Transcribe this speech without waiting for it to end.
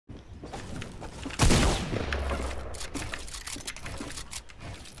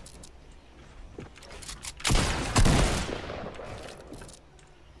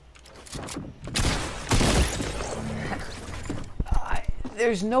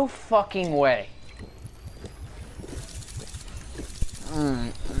There's no fucking way.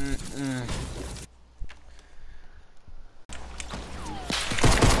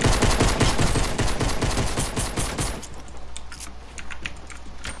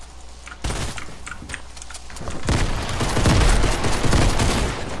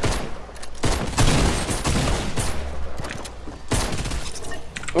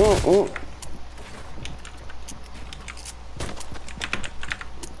 Ooh.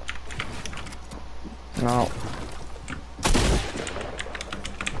 No.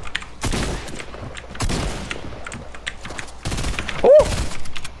 Oh!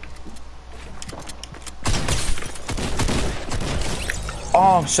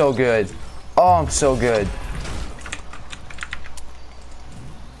 Oh, I'm so good. Oh, I'm so good.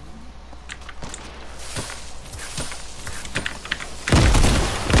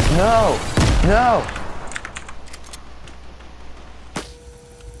 No! No!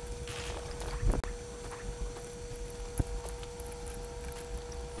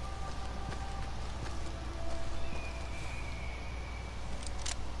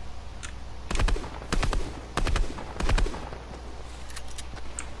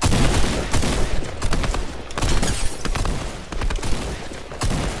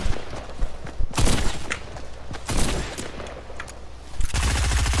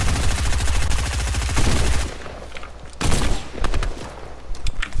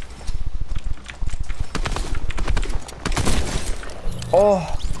 Oh.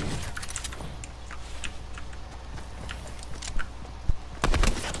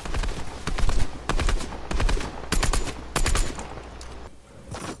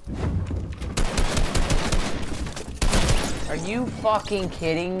 Are you fucking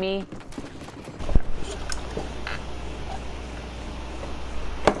kidding me?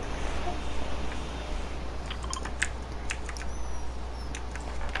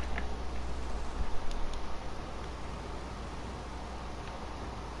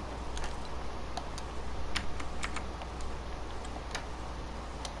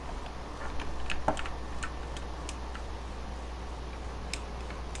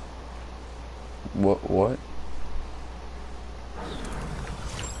 What?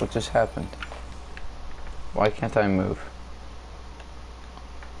 What just happened? Why can't I move?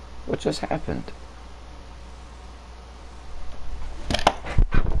 What just happened?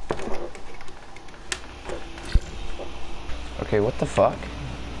 Okay, what the fuck?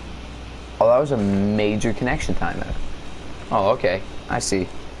 Oh, that was a major connection time there. Oh, okay. I see.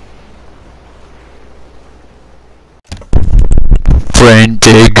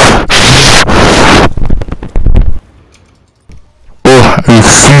 Frantic. Oh, I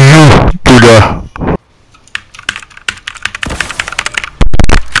see you, Buddha.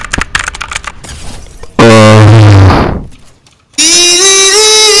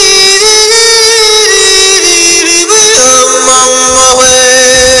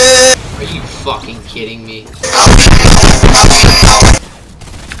 Are you fucking kidding me?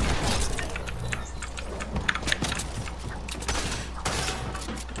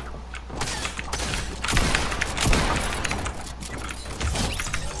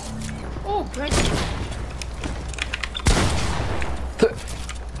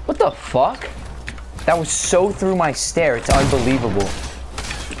 What the fuck? That was so through my stare, it's unbelievable.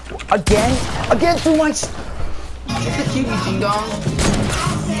 Again through my It's the cutie ding dong.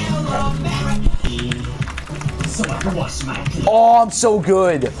 Oh, I'm so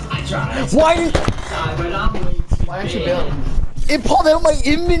good. Why aren't you building? It pulled out my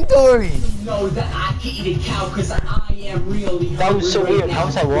inventory. No, that I can't eat a cow because I am really. That was so weird. How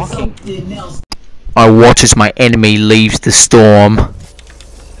was I walking? I watch as my enemy leaves the storm.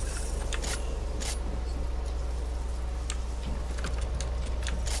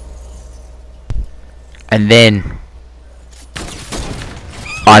 And then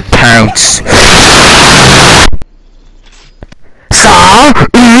I pounce.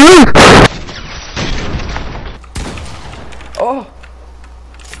 Oh.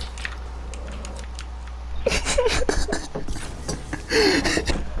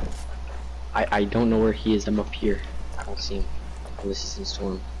 I don't know where he is. I'm up here. I don't see him. Unless he's in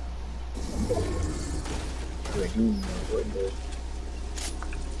storm.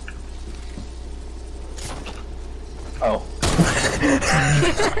 Oh.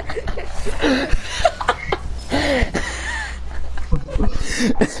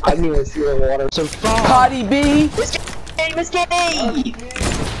 I didn't even see the water so far. Potty B. This game!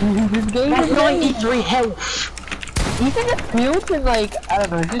 That's 93 health. Even if mutant, like, I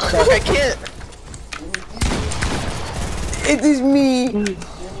don't know, just I can't. It is me.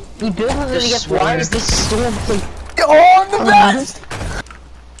 He doesn't really get why is this storm like Oh, I'm the best.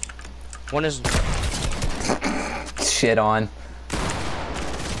 One is. Shit on.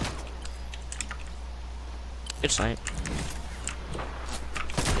 Good snipe.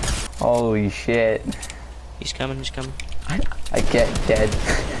 Holy shit. He's coming, he's coming. I get dead.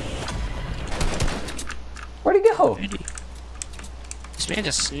 Where'd he go? This man's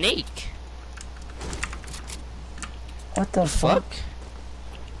a snake. What the Fuck?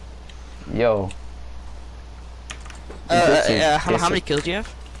 Yo. How many kills do you have?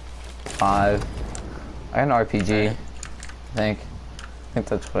 5. I got an RPG. I think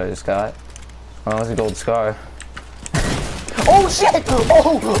that's what I just got. Oh, that's a gold scar. Oh shit!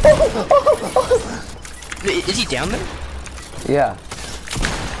 Oh! Is he down there? Yeah.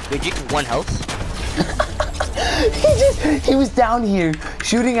 Wait, you get 1 health? he was down here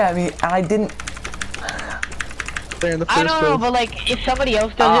shooting at me and I didn't. I don't know, but like if somebody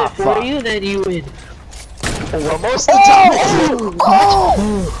else does it for you, then you win. Well, most of the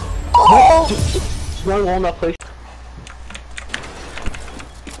time. One wall not place.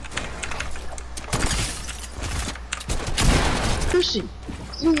 Person,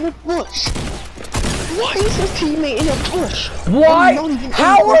 in the bush. Why is his teammate in a bush? Why?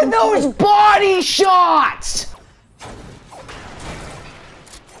 How are those body shots?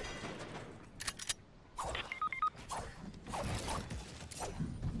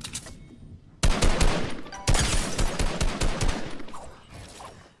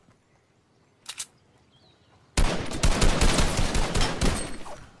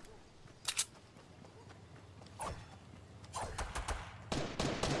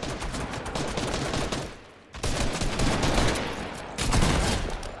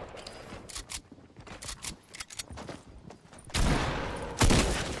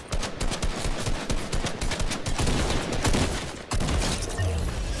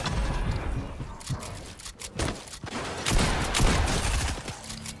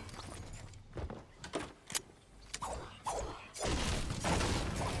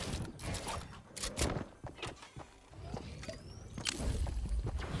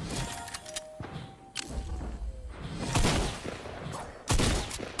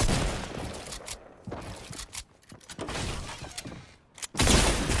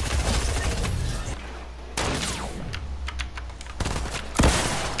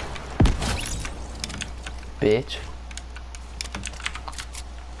 Bitch.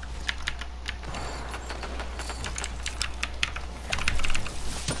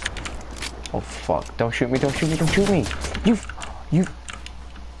 Oh fuck, don't shoot me, don't shoot me, don't shoot me! You...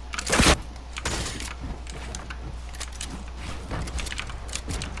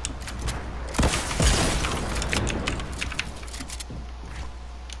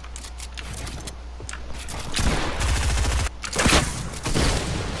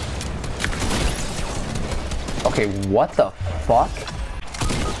 Okay, what the fuck?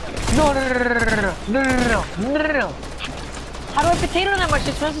 No. How do I potato that much?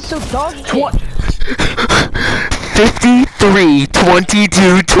 This mess is so doggy. 53,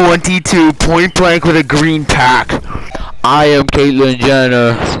 22, 22, point blank with a green pack. I am Caitlyn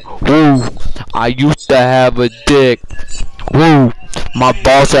Jenner. Woo. I used to have a dick. Woo. My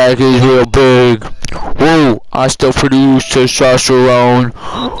ball sack is real big. Woo. I still produce testosterone.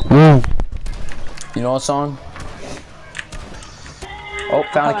 Woo. You know what song? Oh,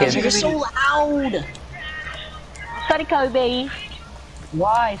 found a kid. You're so loud. Sorry, Kobe.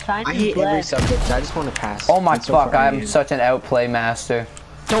 Why? Science I is hate every black. subject. I just want to pass. Oh my I'm so fuck, proud of I'm you. such an outplay master.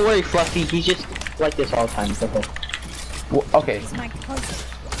 Don't worry, Fluffy. He's just like this all the time. So. Okay.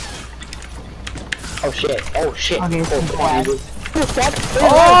 Oh shit. Oh shit. Okay, Oh, come on, dude.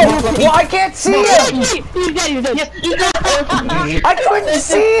 Oh! Well, I can't see him! I couldn't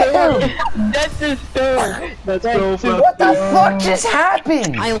see him! That's the story. Let's go, Fluffy. What the fuck just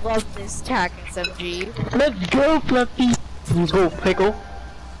happened? I love this tack SMG. Let's go, Fluffy. Let's go, Pickle.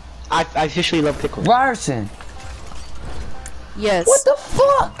 I officially love Pickle. Ryerson, Yes. what the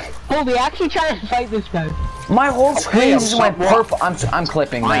fuck? Oh, we actually trying to fight this guy. My whole screen just went stop purple. I'm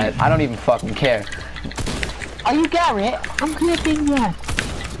clipping that. I don't even fucking care. Are you Garrett? I'm clipping that.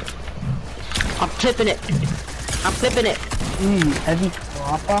 I'm clipping it. I'm clipping it. Heavy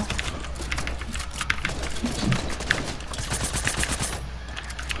flopper.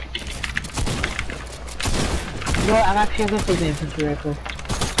 You know what? I'm actually gonna take the infantry rifle.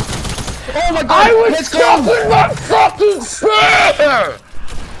 Oh my god. I was stuck in my fucking spare!